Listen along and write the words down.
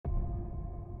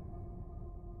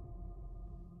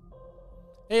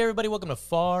Hey, everybody, welcome to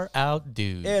Far Out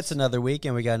Dudes. It's another week,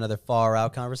 and we got another far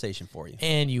out conversation for you.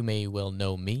 And you may well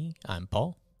know me. I'm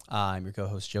Paul. I'm your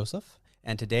co-host, Joseph.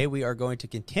 And today we are going to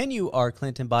continue our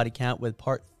Clinton body count with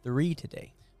part 3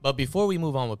 today. But before we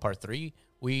move on with part 3,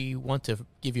 we want to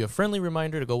give you a friendly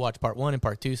reminder to go watch part 1 and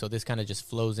part 2, so this kind of just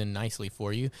flows in nicely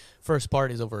for you. First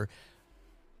part is over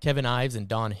Kevin Ives and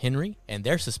Don Henry and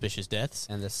their suspicious deaths.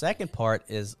 And the second part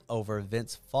is over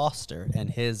Vince Foster and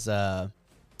his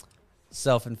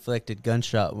self-inflicted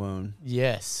gunshot wound.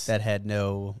 Yes. That had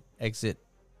no exit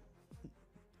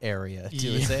area to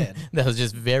his head. That was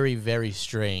just very, very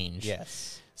strange.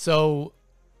 Yes. So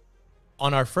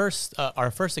on our first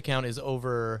account is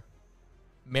over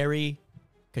Mary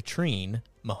Katrine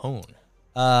Mahoney.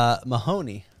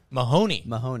 Mahoney.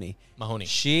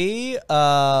 She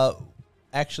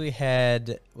actually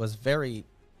was very,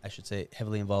 I should say,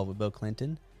 heavily involved with Bill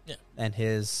Clinton and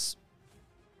his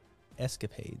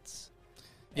escapades.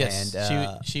 Yes,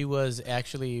 and, she was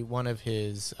actually one of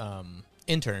his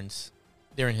interns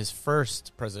during his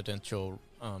first presidency.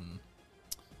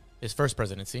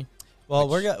 Well,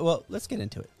 let's get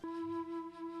into it.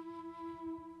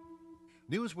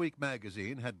 Newsweek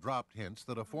magazine had dropped hints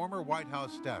that a former White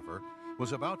House staffer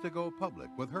was about to go public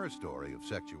with her story of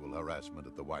sexual harassment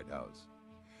at the White House.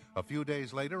 A few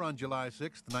days later, on July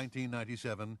 6,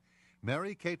 1997,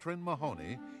 Mary Katrine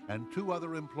Mahoney and 2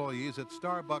 other employees at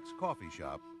Starbucks coffee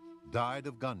shop died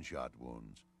of gunshot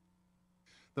wounds.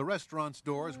 The restaurant's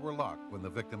doors were locked when the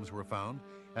victims were found,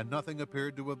 and nothing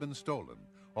appeared to have been stolen,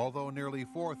 although nearly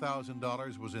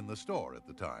 $4,000 was in the store at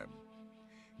the time.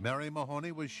 Mary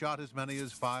Mahoney was shot as many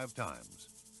as 5 times.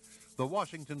 The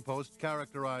Washington Post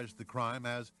characterized the crime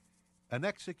as an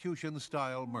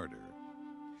execution-style murder.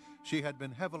 She had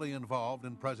been heavily involved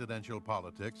in presidential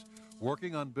politics,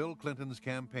 working on Bill Clinton's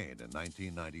campaign in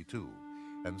 1992,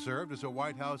 and served as a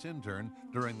White House intern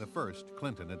during the first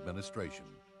Clinton administration.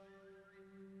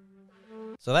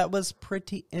 So that was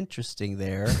pretty interesting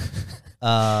there.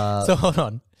 So hold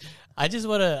on. I just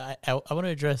want to I want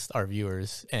to address our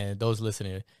viewers and those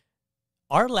listening.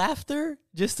 Our laughter,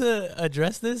 just to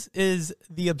address this, is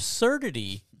the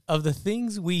absurdity of the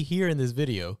things we hear in this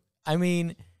video. I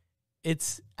mean,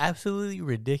 it's absolutely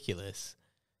ridiculous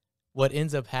what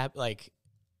ends up happening. Like,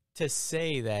 to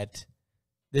say that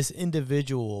this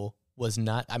individual was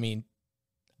not, I mean,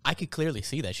 I could clearly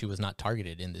see that she was not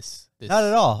targeted in this not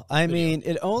at all. I video. mean,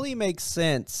 it only makes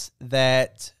sense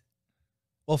that,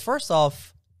 well, first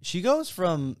off, she goes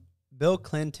from Bill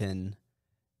Clinton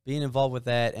being involved with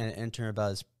that and entering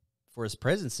for his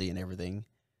presidency and everything,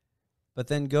 but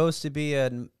then goes to be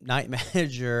a night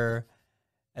manager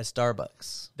at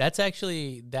Starbucks.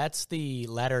 That's the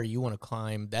ladder you want to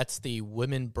climb. That's the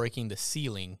women breaking the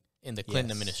ceiling in the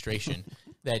Clinton administration,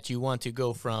 that you want to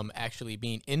go from actually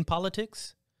being in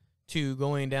politics to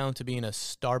going down to being a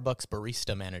Starbucks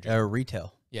barista manager.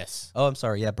 Retail. Yes. Oh, I'm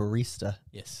sorry. Yeah, barista.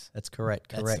 Yes. That's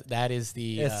correct. That is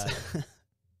the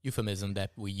euphemism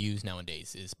that we use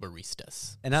nowadays, is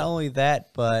baristas. And not only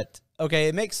that, but, okay,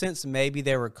 it makes sense maybe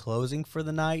they were closing for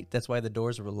the night. That's why the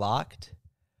doors were locked.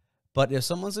 But if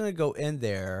someone's going to go in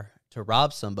there to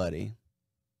rob somebody,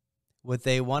 would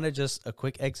they want to just a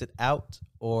quick exit out,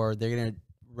 or they're going to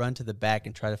run to the back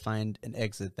and try to find an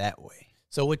exit that way?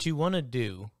 So what you want to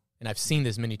do, and I've seen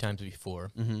this many times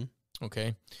before,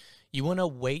 okay, you want to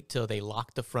wait till they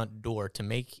lock the front door to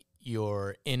make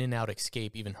your in and out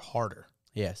escape even harder.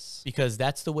 Yes. Because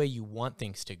that's the way you want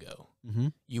things to go.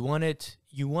 You want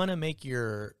to make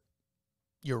your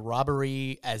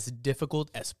robbery as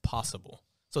difficult as possible.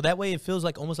 So that way it feels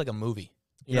like almost like a movie.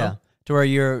 You know? To where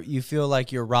you feel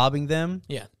like you're robbing them,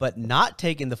 but not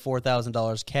taking the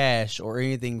 $4,000 cash or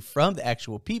anything from the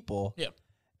actual people. Yeah.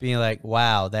 Being like,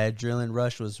 wow, that adrenaline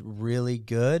rush was really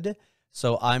good,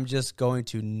 so I'm just going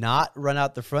to not run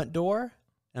out the front door.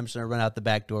 I'm just going to run out the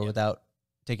back door without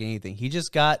taking anything. He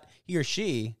or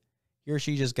she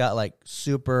just got like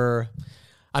super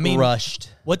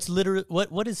rushed. What's literally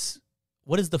what is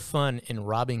the fun in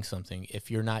robbing something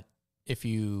if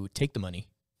you take the money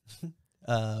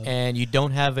and you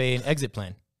don't have an exit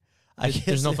plan?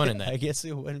 There's no fun in that. I guess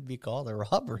it wouldn't be called a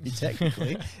robbery,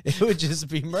 technically. It would just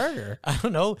be murder. I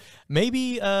don't know.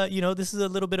 Maybe, this is a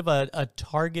little bit of a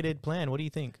targeted plan. What do you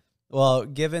think? Well,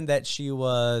 given that she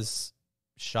was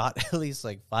shot at least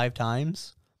like 5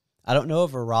 times, I don't know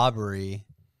of a robbery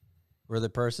where the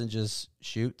person just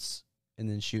shoots and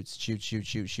then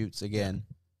shoots again.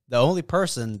 The only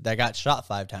person that got shot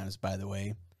 5 times, by the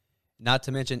way, not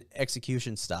to mention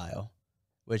execution style,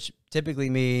 which typically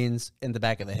means in the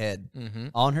back of the head.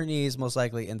 On her knees, most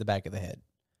likely in the back of the head.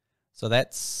 So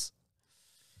that's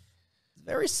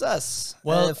Very sus.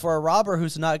 Well, For a robber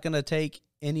who's not going to take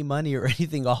any money or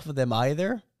anything off of them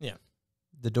either. Yeah.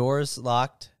 The door's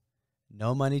locked,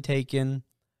 no money taken,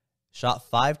 shot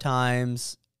 5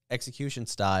 times, execution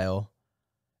style.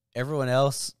 Everyone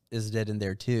else is dead in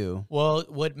there too. Well,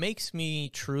 what makes me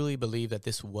truly believe that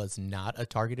this was not a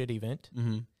targeted event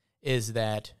is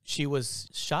that she was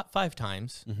shot 5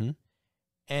 times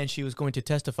and she was going to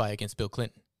testify against Bill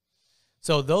Clinton.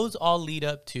 So those all lead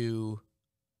up to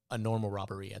a normal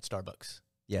robbery at Starbucks.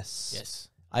 Yes. Yes.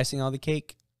 Icing on the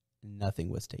cake, nothing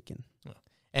was taken.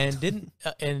 And didn't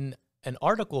in an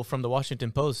article from the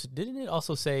Washington Post, didn't it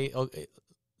also say,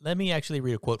 let me actually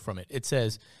read a quote from it. It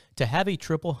says, "To have a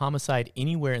triple homicide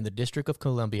anywhere in the District of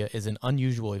Columbia is an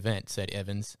unusual event," said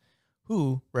Evans,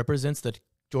 who represents the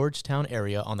Georgetown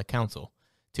area on the council.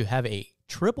 "To have a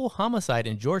triple homicide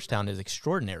in Georgetown is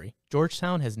extraordinary.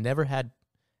 Georgetown has never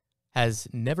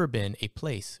been a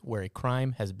place where a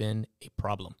crime has been a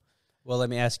problem." Well, let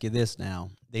me ask you this now.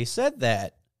 They said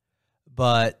that,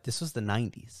 but this was the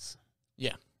 90s.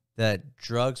 Yeah. That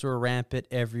drugs were rampant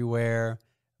everywhere.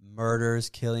 Murders,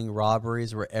 killing,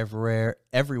 robberies were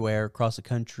everywhere across the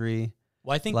country.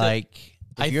 Well, I think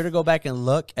if you were to go back and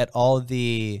look at all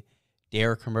the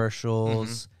Dare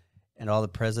commercials and all the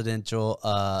presidential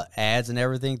ads and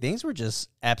everything, things were just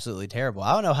absolutely terrible.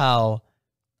 I don't know how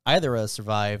either of us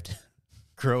survived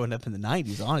growing up in the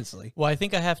 90s, honestly. Well, I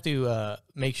think I have to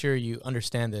make sure you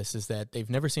understand this, is that they've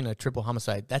never seen a triple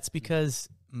homicide. That's because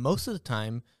most of the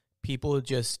time people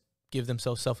just give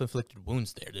themselves self-inflicted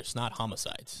wounds there. There's not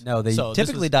homicides. No, they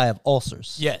typically die of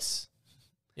ulcers. Yes.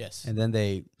 Yes. And then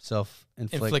they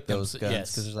self-inflict those guns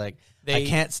yes. because they're like, I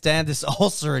can't stand this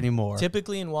ulcer anymore.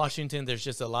 Typically in Washington, there's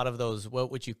just a lot of those,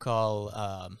 what would you call,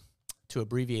 to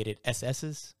abbreviate it,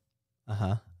 SSs?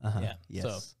 Yeah. Yes.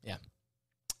 So, yeah.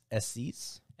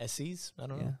 SCs? SCs? I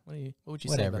don't know. What would you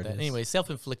Whatever say about that? Anyway,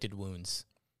 self-inflicted wounds.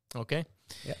 Okay?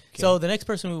 Yeah. Okay. So the next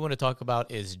person we want to talk about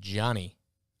is Johnny,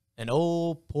 an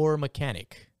old poor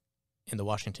mechanic in the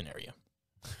Washington area.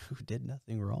 Who did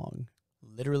nothing wrong.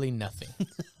 Literally nothing.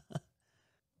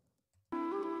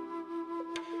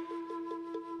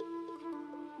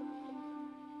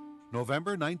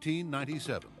 November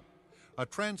 1997. A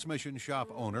transmission shop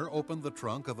owner opened the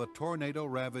trunk of a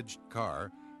tornado-ravaged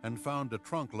car and found a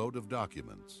trunkload of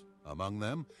documents. Among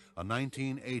them, a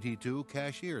 1982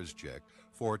 cashier's check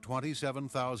for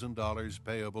 $27,000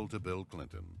 payable to Bill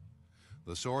Clinton.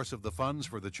 The source of the funds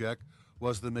for the check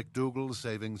was the McDougal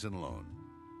Savings and Loan.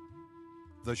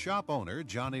 The shop owner,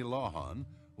 Johnny Lawhon,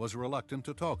 was reluctant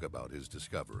to talk about his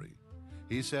discovery.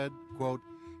 He said, quote,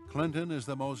 "Clinton is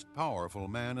the most powerful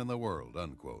man in the world,"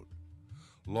 unquote.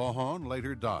 Lawhon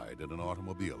later died in an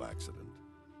automobile accident.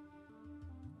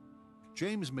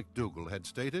 James McDougal had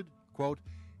stated, quote,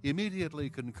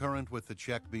 "Immediately concurrent with the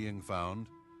check being found,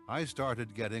 I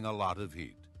started getting a lot of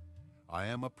heat. I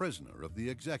am a prisoner of the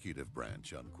executive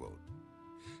branch," unquote.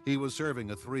 He was serving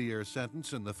a 3-year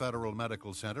sentence in the Federal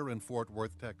Medical Center in Fort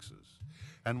Worth, Texas,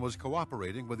 and was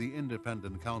cooperating with the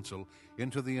independent counsel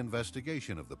into the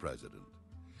investigation of the president.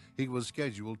 He was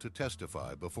scheduled to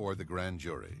testify before the grand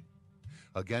jury.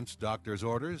 Against doctor's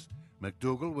orders,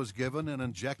 McDougal was given an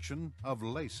injection of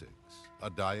Lasix, a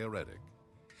diuretic.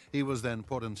 He was then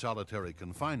put in solitary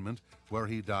confinement, where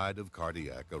he died of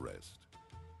cardiac arrest.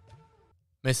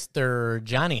 Mr.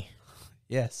 Johnny.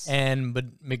 Yes. And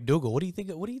but McDougal, what do you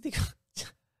think? What do you think?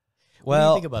 What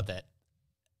Well, do you think about that?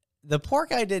 the poor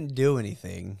guy didn't do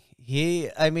anything. He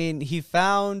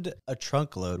found a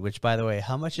trunk load, which, by the way,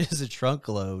 how much is a trunk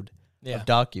load of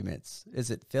documents?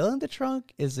 Is it fill in the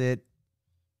trunk? Is it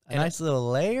a nice little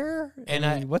layer?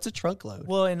 And what's a trunk load?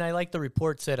 Well, and I like the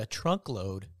report said a trunk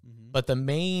load, but the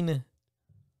main,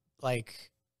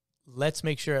 let's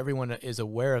make sure everyone is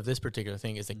aware of this particular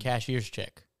thing, is the cashier's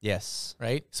check. Yes.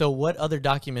 Right? So what other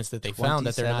documents that they found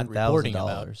that they're not reporting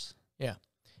about? Yeah.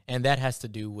 And that has to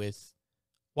do with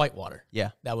Whitewater.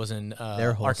 Yeah. That was in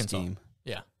their whole Arkansas. scheme.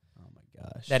 Yeah. Oh, my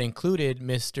gosh. That included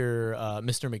Mr.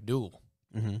 McDougal.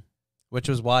 Mm-hmm. Which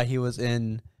was why he was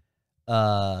in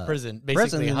Prison.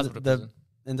 Basically a hospital prison.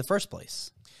 In the first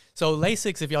place. So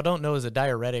Lasix, if y'all don't know, is a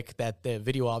diuretic that the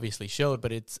video obviously showed,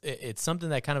 but it's something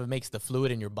that kind of makes the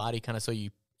fluid in your body kind of so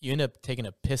you end up taking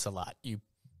a piss a lot. You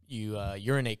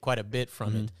urinate quite a bit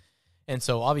from it. And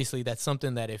so obviously that's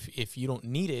something that if you don't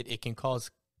need it, it can cause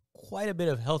quite a bit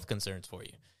of health concerns for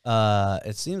you.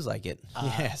 It seems like it.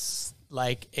 Yes.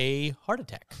 Like a heart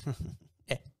attack.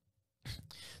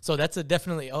 So that's a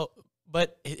definitely,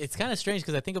 but it's kind of strange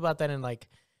because I think about that and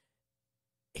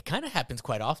it kind of happens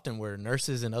quite often where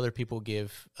nurses and other people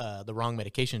give the wrong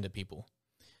medication to people.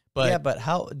 But yeah, but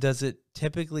how does it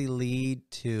typically lead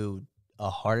to a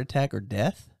heart attack or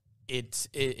death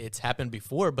It's happened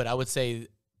before, but I would say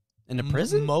in a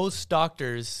prison? most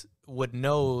doctors would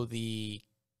know the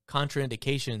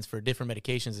contraindications for different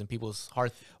medications in people's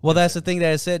heart. Well, that's the thing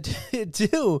that I said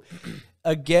too,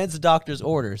 against doctor's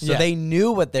orders. So they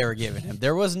knew what they were giving him.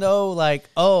 There was no like,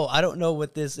 oh, I don't know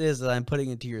what this is that I'm putting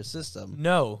into your system.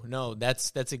 No,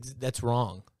 that's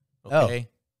wrong. Okay,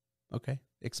 okay,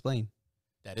 explain.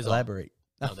 That is elaborate.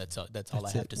 No, that's all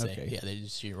I have to say. Okay. Yeah,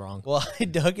 you're wrong. Well, I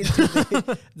dug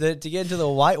into to get into the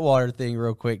Whitewater thing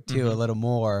real quick too, a little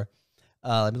more.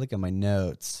 Let me look at my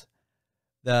notes.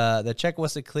 The check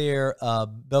was to clear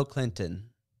Bill Clinton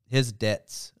his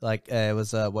debts. Like it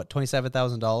was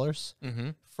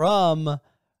 $27,000 from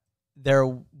their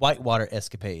Whitewater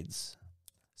escapades.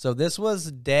 So this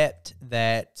was debt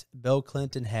that Bill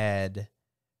Clinton had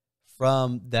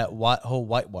from that whole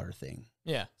Whitewater thing.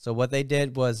 Yeah. So what they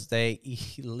did was they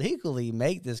illegally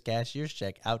made this cashier's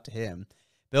check out to him.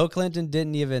 Bill Clinton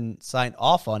didn't even sign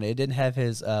off on it. It didn't have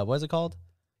his, what is it called?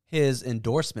 His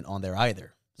endorsement on there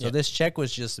either. So this check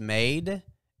was just made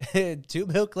to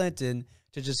Bill Clinton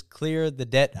to just clear the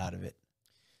debt out of it.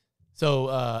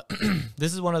 So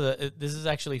this is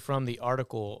actually from the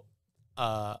article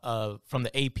from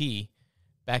the AP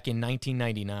back in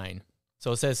 1999.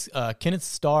 So it says, Kenneth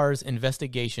Starr's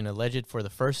investigation alleged for the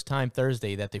first time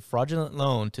Thursday that the fraudulent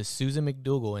loan to Susan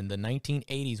McDougal in the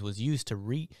 1980s was used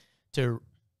to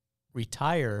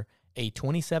retire a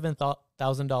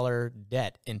 $27,000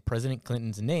 debt in President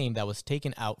Clinton's name that was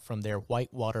taken out from their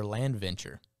Whitewater land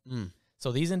venture.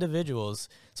 So these individuals,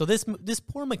 this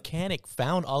poor mechanic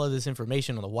found all of this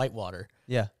information on the Whitewater.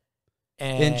 Yeah.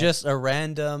 And in just a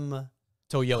random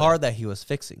Toyota car that he was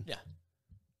fixing. Yeah.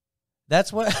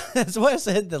 That's what I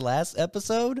said the last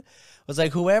episode was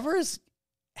like, whoever's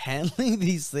handling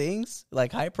these things,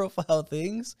 like high profile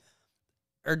things,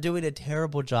 are doing a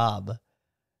terrible job.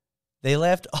 They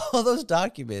left all those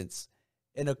documents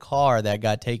in a car that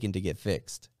got taken to get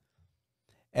fixed.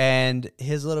 And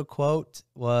his little quote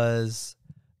was,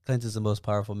 Clinton's the most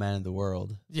powerful man in the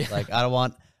world. Yeah. Like, I don't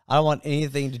want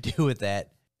anything to do with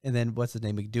that. And then what's his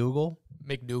name?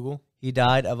 McDougal? He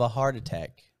died of a heart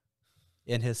attack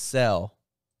in his cell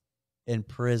in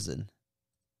prison,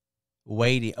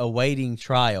 awaiting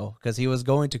trial because he was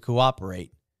going to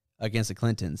cooperate against the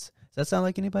Clintons. Does that sound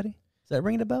like anybody? Is that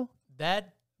ringing a bell?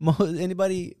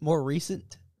 Anybody more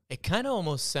recent? It kind of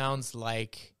almost sounds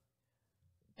like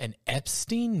an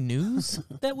Epstein news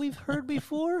that we've heard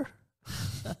before.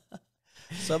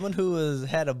 Someone who has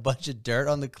had a bunch of dirt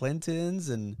on the Clintons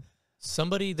and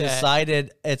somebody that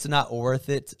decided it's not worth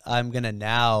it. I'm going to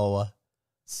now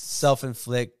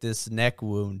self-inflict this neck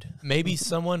wound. Maybe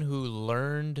someone who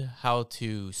learned how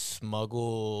to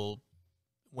smuggle,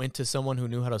 went to someone who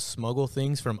knew how to smuggle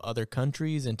things from other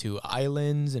countries into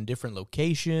islands and different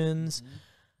locations.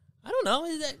 I don't know.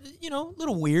 Is that, a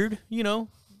little weird,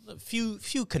 a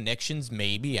few connections,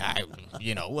 maybe.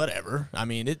 Whatever. I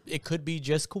mean, it could be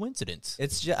just coincidence.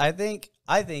 It's just, I think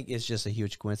it's just a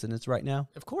huge coincidence right now.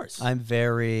 Of course. I'm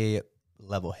very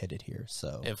level-headed here,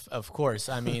 so. Of course.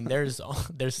 I mean, there's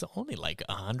only like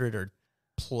 100 or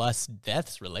plus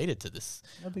deaths related to this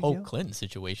whole Clinton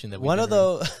situation. That one of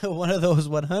those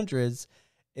 100s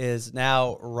is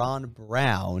now Ron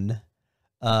Brown.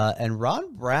 And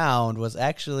Ron Brown was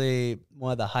actually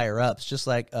one of the higher ups, just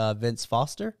like Vince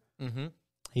Foster. Mm-hmm.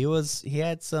 He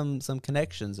had some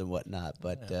connections and whatnot,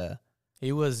 but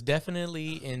he was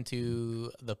definitely into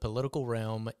the political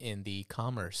realm in the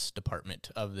Commerce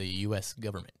Department of the U.S.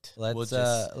 government.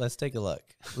 Let's take a look.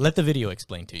 Let the video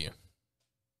explain to you.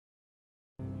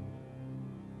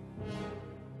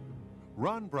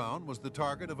 Ron Brown was the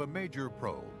target of a major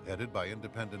probe headed by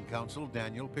independent counsel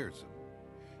Daniel Pearson.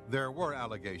 There were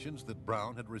allegations that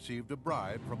Brown had received a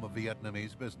bribe from a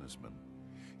Vietnamese businessman.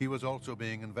 He was also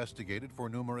being investigated for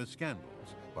numerous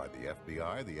scandals by the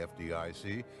FBI, the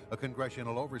FDIC, a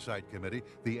Congressional Oversight Committee,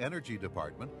 the Energy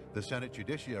Department, the Senate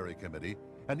Judiciary Committee,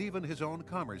 and even his own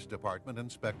Commerce Department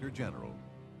Inspector General.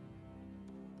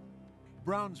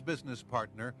 Brown's business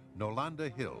partner, Nolanda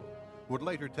Hill, would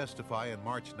later testify in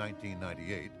March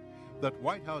 1998 that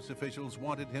White House officials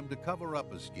wanted him to cover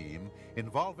up a scheme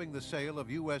involving the sale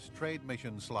of U.S. trade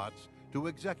mission slots to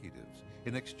executives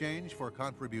in exchange for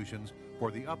contributions for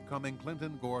the upcoming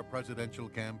Clinton-Gore presidential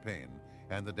campaign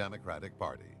and the Democratic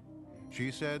Party.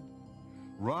 She said,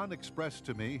 Ron expressed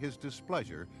to me his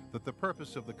displeasure that the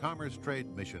purpose of the commerce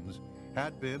trade missions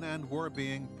had been and were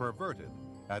being perverted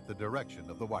at the direction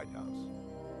of the White House.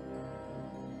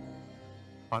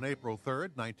 On April 3,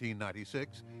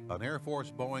 1996, an Air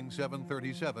Force Boeing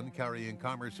 737 carrying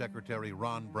Commerce Secretary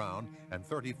Ron Brown and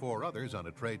 34 others on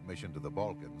a trade mission to the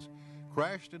Balkans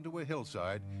crashed into a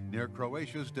hillside near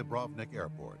Croatia's Dubrovnik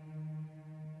airport.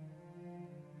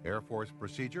 Air Force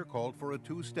procedure called for a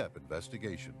two-step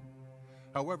investigation.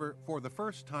 However, for the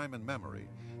first time in memory,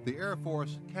 the Air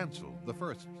Force canceled the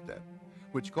first step,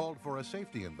 which called for a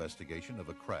safety investigation of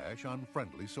a crash on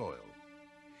friendly soil.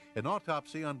 An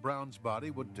autopsy on Brown's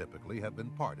body would typically have been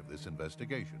part of this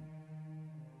investigation.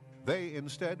 They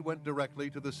instead went directly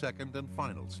to the second and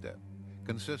final step,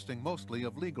 consisting mostly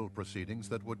of legal proceedings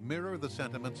that would mirror the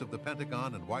sentiments of the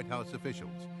Pentagon and White House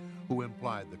officials, who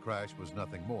implied the crash was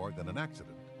nothing more than an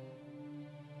accident.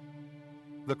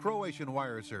 The Croatian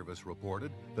wire service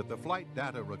reported that the flight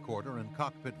data recorder and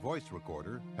cockpit voice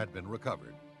recorder had been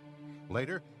recovered.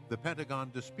 Later, the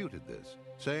Pentagon disputed this,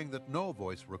 saying that no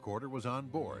voice recorder was on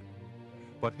board.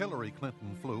 But Hillary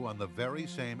Clinton flew on the very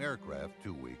same aircraft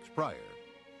 2 weeks prior,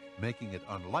 making it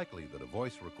unlikely that a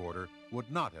voice recorder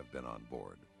would not have been on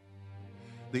board.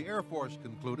 The Air Force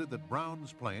concluded that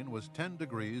Brown's plane was 10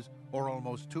 degrees or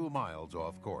almost 2 miles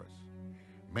off course.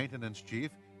 Maintenance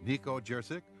Chief Nico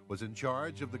Jersic was in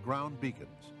charge of the ground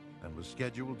beacons and was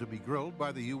scheduled to be grilled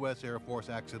by the U.S. Air Force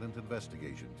Accident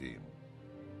Investigation Team.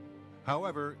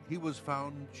 However, he was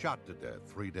found shot to death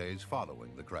 3 days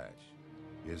following the crash.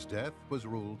 His death was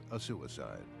ruled a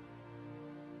suicide.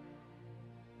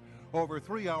 Over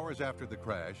 3 hours after the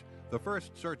crash, the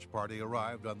first search party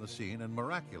arrived on the scene and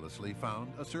miraculously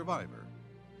found a survivor.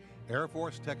 Air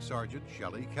Force Tech Sergeant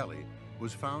Shelley Kelly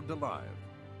was found alive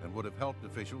and would have helped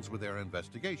officials with their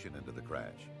investigation into the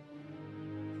crash.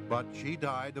 But she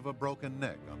died of a broken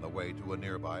neck on the way to a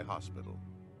nearby hospital.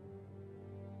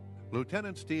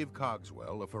 Lieutenant Steve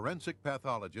Cogswell, a forensic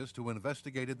pathologist who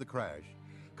investigated the crash,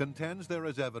 contends there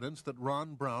is evidence that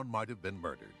Ron Brown might have been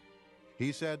murdered.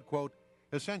 He said, quote,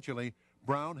 "Essentially,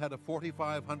 Brown had a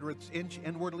 45/100-inch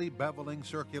inwardly beveling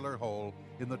circular hole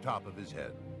in the top of his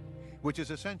head, which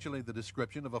is essentially the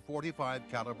description of a .45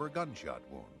 caliber gunshot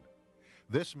wound.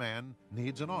 This man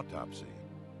needs an autopsy.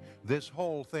 This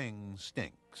whole thing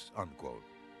stinks," unquote.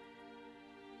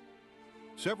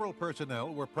 Several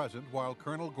personnel were present while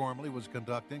Colonel Gormley was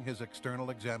conducting his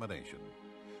external examination.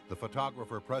 The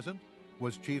photographer present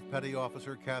was Chief Petty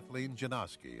Officer Kathleen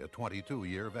Janoski, a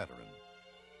 22-year veteran.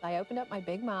 I opened up my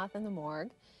big mouth in the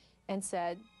morgue and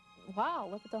said, "Wow,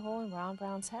 look at the hole in Ron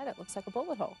Brown's head. It looks like a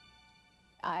bullet hole."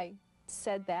 I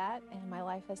said that, and my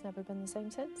life has never been the same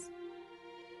since.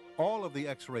 All of the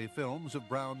X-ray films of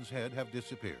Brown's head have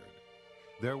disappeared.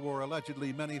 There were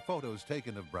allegedly many photos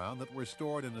taken of Brown that were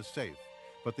stored in a safe,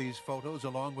 but these photos,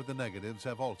 along with the negatives,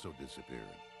 have also disappeared.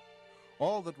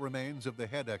 All that remains of the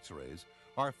head X-rays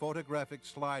are photographic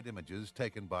slide images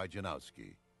taken by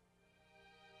Janowski.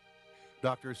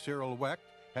 Dr. Cyril Wecht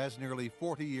has nearly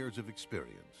 40 years of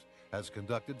experience, has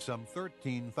conducted some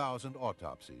 13,000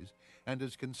 autopsies, and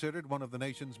is considered one of the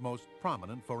nation's most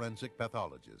prominent forensic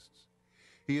pathologists.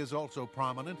 He is also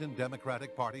prominent in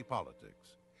Democratic Party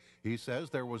politics. He says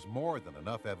there was more than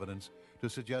enough evidence to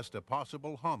suggest a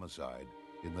possible homicide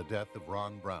in the death of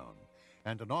Ron Brown,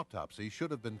 and an autopsy should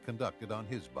have been conducted on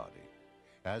his body.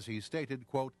 As he stated,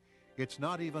 quote, "It's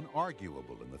not even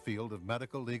arguable in the field of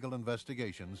medical legal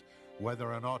investigations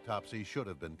whether an autopsy should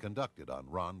have been conducted on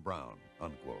Ron Brown,"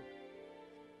 unquote.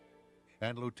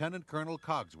 And Lieutenant Colonel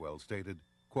Cogswell stated,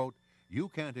 quote, "You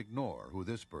can't ignore who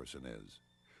this person is.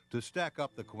 To stack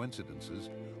up the coincidences,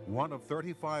 one of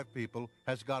 35 people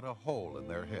has got a hole in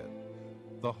their head.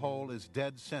 The hole is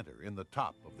dead center in the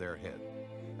top of their head,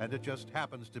 and it just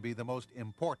happens to be the most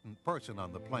important person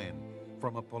on the plane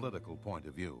from a political point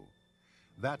of view.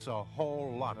 That's a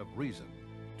whole lot of reason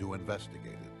to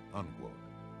investigate it," unquote.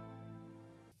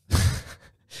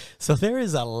 So there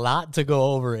is a lot to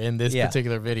go over in this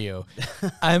particular video.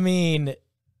 I mean,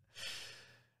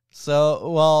 so,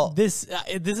 well, this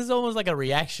is almost like a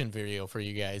reaction video for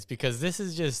you guys, because this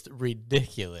is just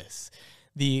ridiculous.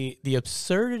 The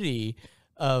absurdity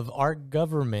of our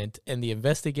government and the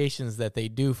investigations that they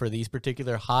do for these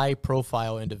particular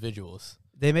high-profile individuals.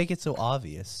 They make it so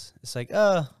obvious. It's like,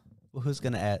 well, who's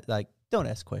going to ask? Like, don't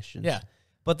ask questions. Yeah.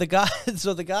 But the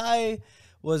guy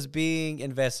was being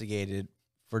investigated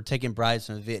for taking bribes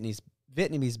from a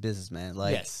Vietnamese businessman.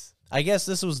 Like, yes. I guess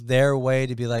this was their way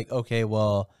to be like, okay,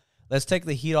 well, let's take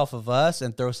the heat off of us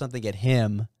and throw something at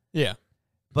him. Yeah.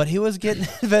 But he was getting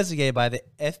investigated by the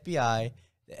FBI,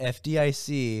 the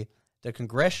FDIC, the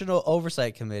Congressional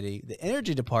Oversight Committee, the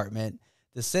Energy Department,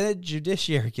 the Senate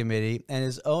Judiciary Committee, and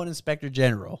his own Inspector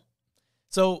General.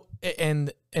 So,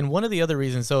 and one of the other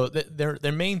reasons, so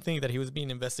their main thing that he was being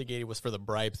investigated was for the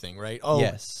bribe thing, right? Oh,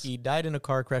 yes. He died in a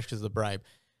car crash because of the bribe.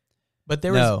 But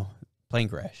there was plane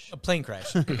crash. A plane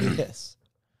crash. Yes.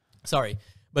 Sorry.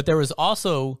 But there was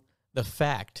also the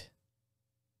fact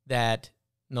that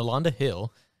Nalanda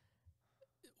Hill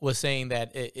was saying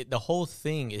that the whole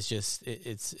thing is just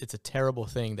it's a terrible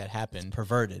thing that happened.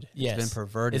 Perverted. Yes. It's been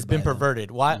perverted. It's been by them.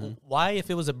 perverted. Why if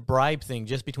it was a bribe thing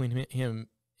just between him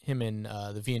and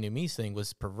the Vietnamese thing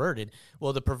was perverted?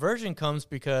 Well, the perversion comes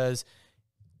because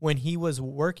when he was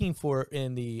working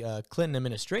in the Clinton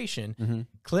administration,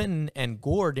 Clinton and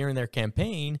Gore during their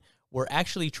campaign were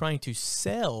actually trying to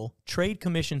sell trade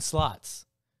commission slots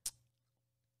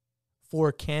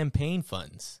for campaign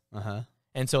funds.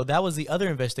 And so that was the other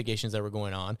investigations that were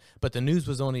going on, but the news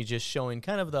was only just showing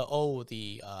kind of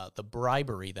the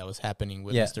bribery that was happening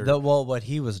with Mr. What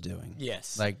he was doing.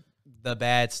 Yes. Like the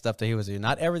bad stuff that he was doing.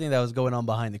 Not everything that was going on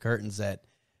behind the curtains that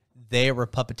they were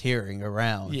puppeteering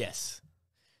around. Yes.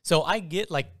 So I get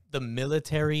like the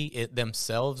military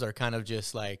themselves are kind of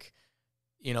just like,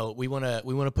 you know, we want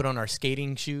to put on our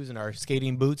skating shoes and our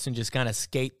skating boots and just kind of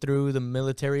skate through the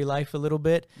military life a little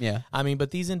bit. Yeah. I mean, but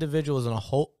these individuals in a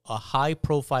high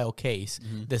profile case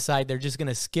decide they're just going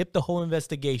to skip the whole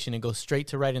investigation and go straight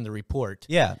to writing the report.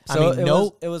 Yeah. So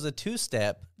it was a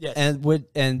 2-step. Yes.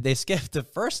 And they skipped the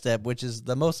first step, which is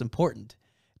the most important.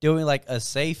 Doing like a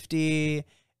safety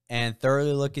and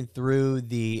thoroughly looking through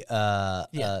the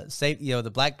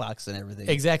the black box and everything.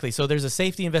 Exactly. So there's a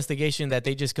safety investigation that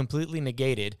they just completely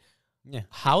negated. Yeah.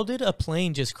 How did a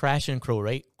plane just crash in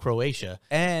Croatia?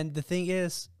 And the thing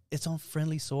is, it's on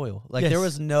friendly soil. Like Yes. there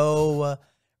was no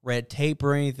red tape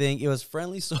or anything. It was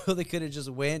friendly soil. They could have just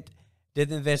did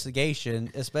the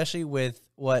investigation, especially with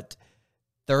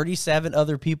 37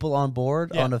 other people on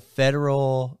board on a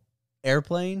federal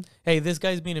airplane. Hey, this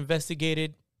guy's being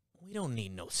investigated. We don't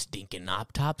need no stinking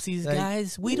autopsies, Like,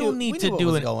 guys. We knew- don't need we to knew what do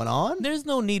was it. going on. There's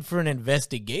no need for an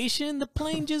investigation. The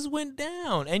plane just went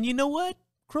down. And you know what?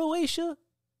 Croatia,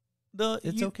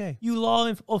 okay. You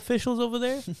law officials over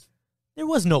there, there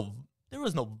was no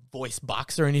voice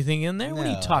box or anything in there. What are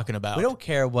you No. talking about? We don't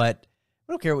care what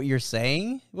you're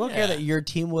saying. We don't care Yeah. that your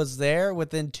team was there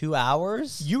within 2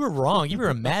 hours. You were wrong. You were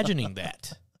imagining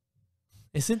that.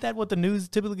 Isn't that what the news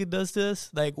typically does to us?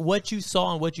 Like what you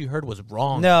saw and what you heard was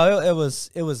wrong. No, it was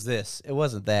this. It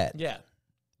wasn't that. Yeah.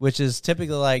 Which is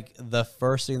typically like the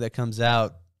first thing that comes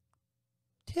out.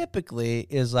 Typically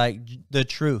is like the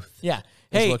truth. Yeah.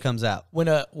 Is Hey, what comes out. when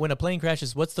a plane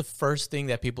crashes, what's the first thing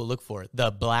that people look for?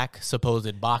 The black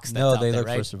supposed box that's No, out they there, look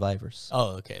right? for survivors.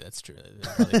 Oh, okay, that's true. They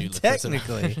probably do look for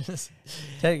Technically. survivors.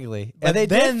 Technically, But and they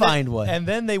then did find one. And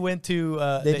then they went to.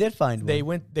 They did find They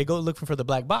one. They go looking for the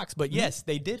black box, but yes,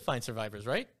 they did find survivors,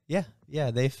 right?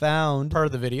 yeah, they found Per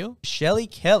the video. Shelly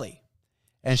Kelly,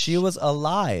 and she was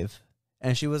alive,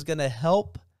 and she was gonna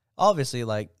help. Obviously,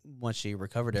 like once she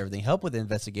recovered everything, help with the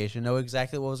investigation, know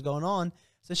exactly what was going on,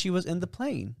 so she was in the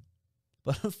plane.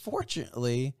 But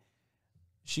unfortunately,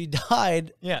 she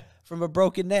died Yeah. from a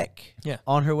broken neck. Yeah.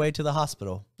 On her way to the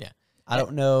hospital. Yeah. I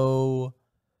don't know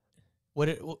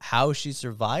What? how she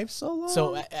survived so long.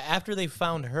 So after they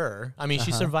found her, I mean,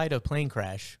 she survived a plane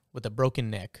crash with a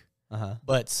broken neck,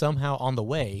 but somehow on the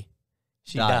way,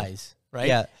 she Died. dies. Right.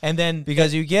 Yeah. And then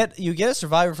because you get a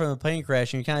survivor from a plane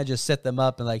crash, and you kind of just set them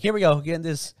up and like, here we go, get in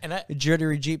this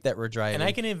jittery Jeep that we're driving. And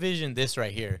I can envision this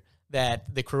right here,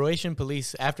 that the Croatian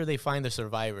police, after they find the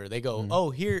survivor, they go, oh,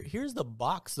 here's the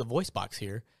box, the voice box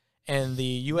here. And the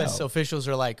U.S. officials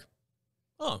are like,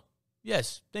 oh,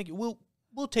 yes, thank you.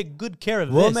 We'll take good care of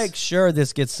this. We'll make sure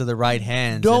this gets to the right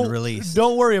hands and released.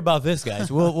 Don't worry about this, guys.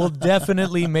 We'll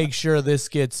definitely make sure this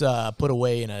gets put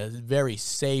away in a very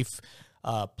safe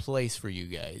place for you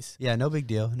guys. Yeah, no big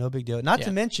deal. No big deal. Not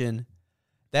to mention,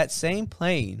 that same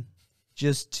plane,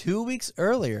 just 2 weeks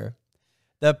earlier,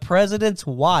 the president's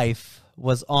wife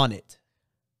was on it.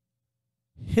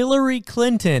 Hillary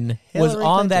Clinton was Hillary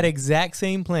on Clinton. that exact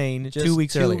same plane Just 2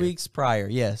 weeks earlier. 2 weeks prior,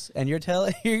 yes. And you're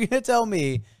gonna tell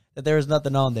me that there was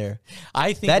nothing on there.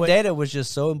 I think that data was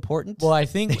just so important. Well, I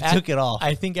think they took it off.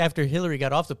 I think after Hillary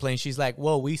got off the plane, she's like,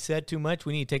 "Whoa, we said too much.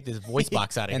 We need to take this voice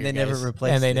box out of and here." they never guys."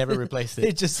 replaced And they it. never replaced They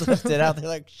it. just left it out there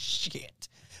like shit.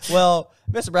 Well,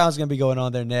 Mr. Brown's gonna be going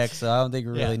on there next, so I don't think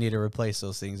we really need to replace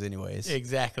those things, anyways.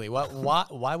 Exactly.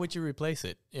 Why would you replace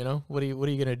it? You know, what are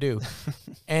you gonna do?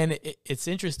 And it's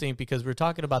interesting because we're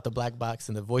talking about the black box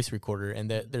and the voice recorder,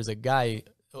 and there's a guy.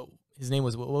 His name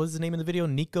was, what was his name in the video?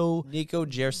 Nico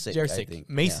Jersic, I think.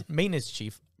 Maintenance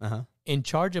chief, in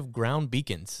charge of ground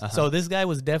beacons. So this guy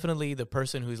was definitely the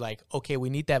person who's like, okay, we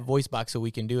need that voice box so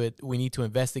we can do it. We need to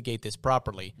investigate this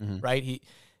properly, right? He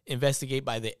investigate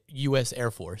by the U.S. Air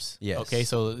Force. Yes. Okay,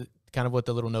 so kind of what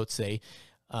the little notes say.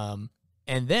 And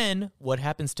then what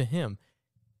happens to him?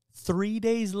 3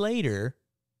 days later,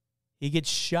 he gets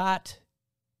shot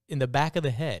in the back of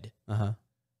the head.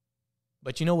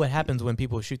 But you know what happens when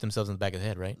people shoot themselves in the back of the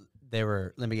head, right? They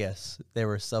were, let me guess, they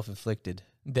were self-inflicted.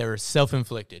 They're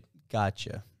self-inflicted.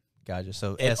 Gotcha.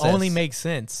 So It SS. only makes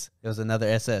sense It was another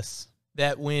SS.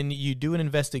 that when you do an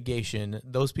investigation,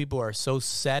 those people are so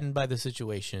saddened by the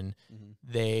situation,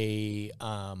 they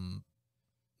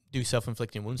do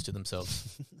self-inflicting wounds to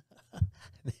themselves.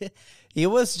 He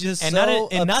was just And so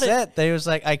not upset that he was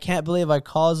like, I can't believe I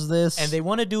caused this. And they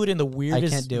want to do it in the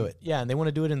weirdest. I can't do it. Yeah, and they want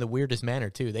to do it in the weirdest manner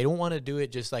too. They don't want to do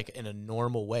it just like in a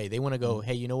normal way. They want to go,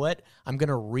 hey, you know what? I'm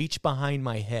gonna reach behind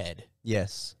my head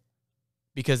Yes.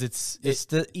 because it's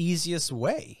the easiest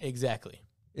way. exactly.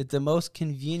 It's the most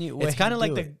convenient way. It's kind to of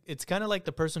like do it's kind of like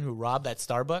the person who robbed at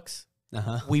Starbucks.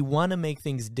 Uh-huh. We want to make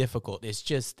things difficult. It's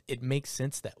just it makes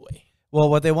sense that way. Well,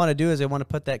 what they want to do is they want to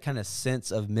put that kind of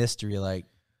sense of mystery, like,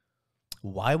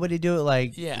 why would he do it?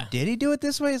 Like, Yeah. did he do it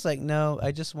this way? It's like, no,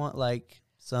 I just want like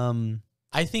some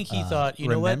I think he thought, you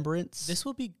know what? remembrance This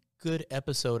will be good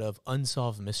episode of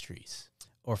Unsolved Mysteries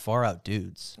or far out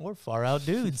dudes. or Far Out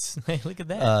Dudes. Hey, look at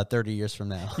that. 30 years from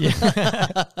now.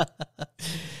 Yeah.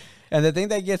 And the thing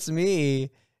that gets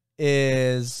me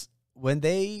is when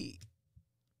they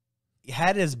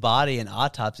had his body in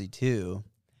autopsy too,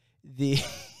 the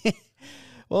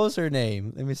what was her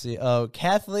name? Let me see. Oh,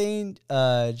 Kathleen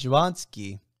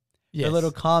Jawanski. Yes. Her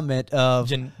little comment of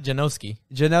Janowski.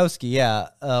 Janowski, yeah.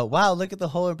 Wow, look at the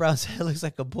hole in Brown's head. It looks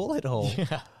like a bullet hole.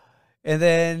 Yeah. And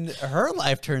then her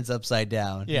life turns upside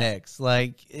down Yeah. next.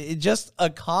 Like, just a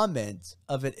comment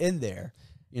of it in there,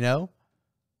 you know?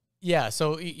 Yeah,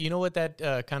 so you know what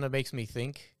that kind of makes me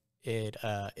think? It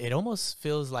almost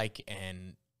feels like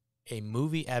a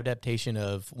movie adaptation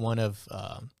of one of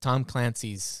Tom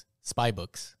Clancy's spy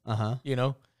books. Uh-huh. You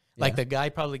know, like Yeah. the guy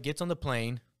probably gets on the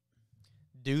plane,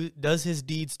 does his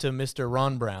deeds to Mr.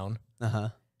 Ron Brown, Uh-huh.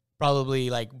 probably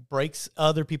like breaks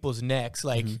other people's necks,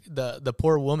 like the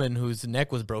poor woman whose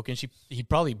neck was broken. He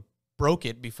probably broke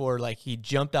it before like he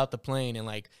jumped out the plane and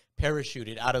like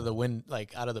parachuted out of the wind,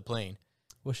 like out of the plane.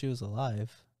 Well, she was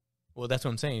alive. Well, that's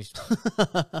what I'm saying.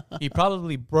 He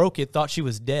probably broke it, thought she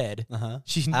was dead. Uh-huh.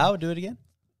 She How? Do it again?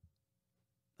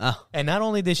 Oh. And not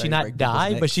only did she Sorry, not break people's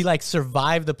die, but necks. she like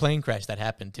survived the plane crash that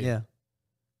happened too. Yeah.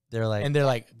 They're like, And they're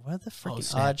like, what the freaking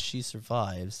snap. odds she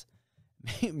survives?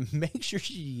 Make sure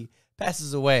she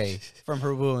passes away from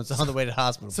her wounds on the way to the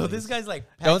hospital. so please. this guy's like,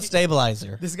 Don't stabilize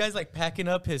her. This guy's like packing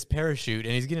up his parachute,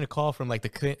 and he's getting a call from like the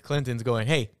Clintons, going,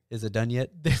 "Hey, Is it done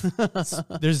yet?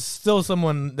 there's still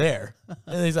someone there."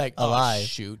 And he's like, Alive. "Oh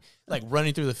shoot!" Like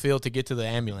running through the field to get to the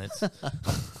ambulance.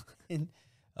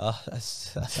 I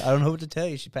don't know what to tell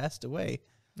you. She passed away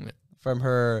Yeah. from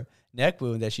her neck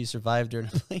wound that she survived during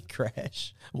a plane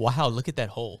crash. Wow, look at that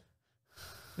hole.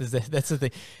 That's the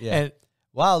thing. Yeah. And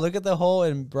Wow, look at the hole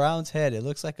in Brown's head. It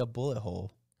looks like a bullet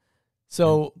hole.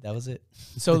 so, And that was it.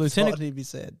 so That's all Lieutenant need to be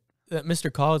said. Mr.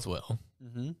 Cogswell,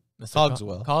 Mm-hmm. Mr.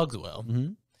 Cogswell. Cogswell.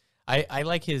 Mm-hmm. I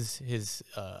like his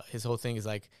whole thing is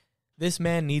like, this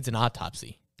man needs an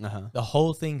autopsy. Uh-huh. The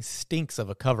whole thing stinks of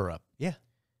a cover up. Yeah.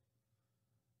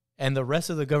 And the rest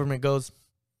of the government goes,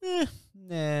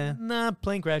 Nah. nah,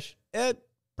 plane crash.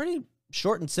 Pretty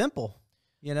short and simple,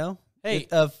 you know? Hey.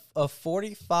 a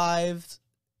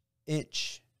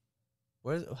 45-inch.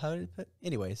 How did it put?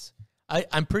 Anyways,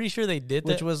 I'm pretty sure they did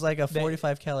which that. was like a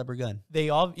 45 caliber gun. They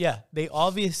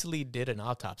obviously did an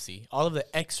autopsy. All of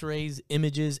the X-rays,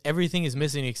 images, everything is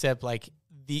missing except like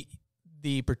the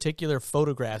particular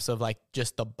photographs of like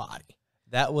just the body.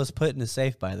 That was put in a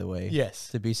safe, by the way. Yes.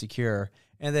 To be secure.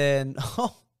 And then,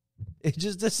 it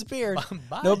just disappeared.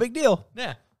 Bye. No big deal.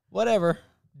 Yeah. Whatever.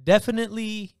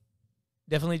 Definitely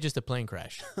just a plane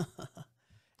crash.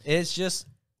 It's just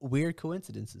weird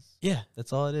coincidences. Yeah.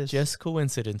 That's all it is. Just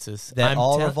coincidences. that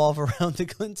all revolve around the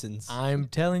Clintons. I'm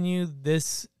telling you,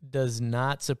 this does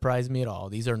not surprise me at all.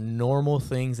 These are normal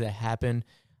things that happen.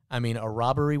 I mean, a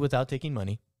robbery without taking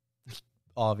money.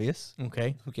 Obvious.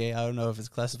 Okay. Okay, I don't know if it's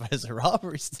classified as a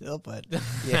robbery still, but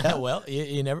yeah. Well,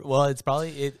 you never. Well, it's probably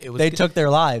it was. They took their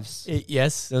lives.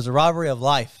 Yes. There was a robbery of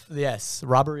life. Yes.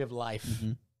 Robbery of life.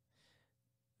 Mm-hmm.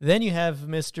 Then you have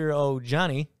Mr.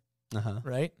 Johnny, Uh-huh.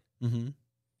 right? Mm-hmm.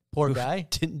 Poor Who guy.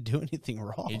 didn't do anything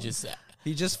wrong.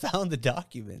 He just found the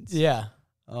documents. yeah.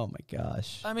 Oh my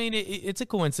gosh. I mean, it's a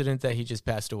coincidence that he just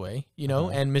passed away, you know.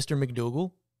 Uh-huh. And Mr.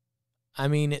 McDougal. I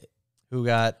mean, Who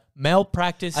got?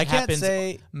 malpractice. I can't happens.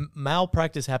 say.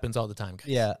 Malpractice happens all the time, guys.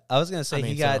 Yeah, I was gonna say I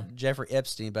mean, he got so- Jeffrey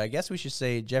Epstein, but I guess we should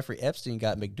say Jeffrey Epstein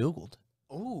got McDougaled.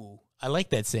 Ooh, I like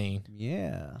that saying.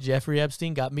 Yeah. Jeffrey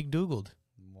Epstein got McDougaled.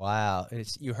 Wow.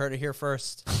 You heard it here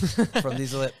first from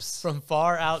these lips. From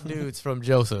Far Out Dudes from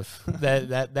Joseph.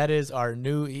 That is our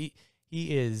new.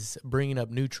 He is bringing up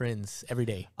new trends every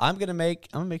day. I'm gonna make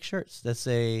shirts that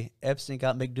say Epstein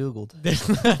got McDougaled.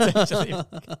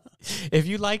 If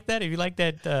you like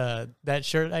that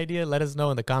shirt idea, let us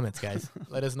know in the comments, guys.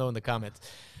 Let us know in the comments.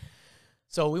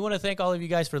 So we want to thank all of you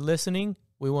guys for listening.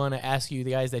 We want to ask you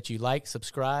guys that you like,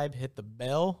 subscribe, hit the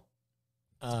bell.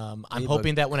 I'm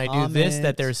hoping that when I do this,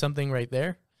 that there's something right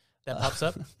there that pops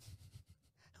up.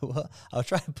 Well, I'll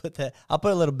try to put that. I'll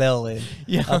put a little bell in.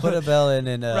 Yeah, I'll put a bell in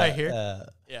right here.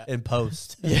 in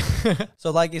post. Yeah.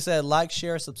 So, like you said, like,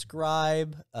 share,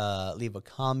 subscribe, leave a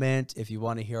comment if you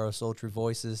want to hear our sultry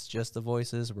voices. Just the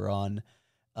voices. We're on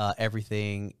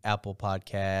everything: Apple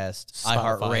Podcast,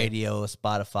 iHeartRadio,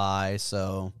 Spotify.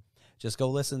 So, just go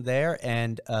listen there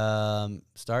and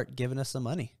start giving us some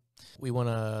money. We want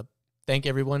to thank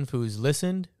everyone who's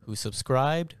listened, who's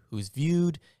subscribed, who's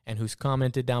viewed, and who's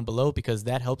commented down below, because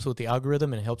that helps with the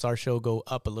algorithm and it helps our show go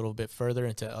up a little bit further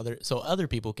into so other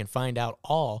people can find out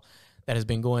all that has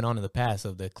been going on in the past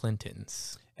of the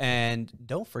Clintons. And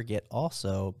don't forget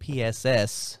also,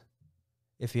 PSS,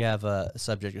 if you have a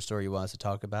subject or story you want us to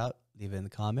talk about, leave it in the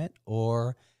comment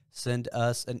or send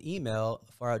us an email,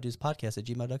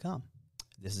 faroutdudespodcast@gmail.com.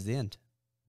 This is the end.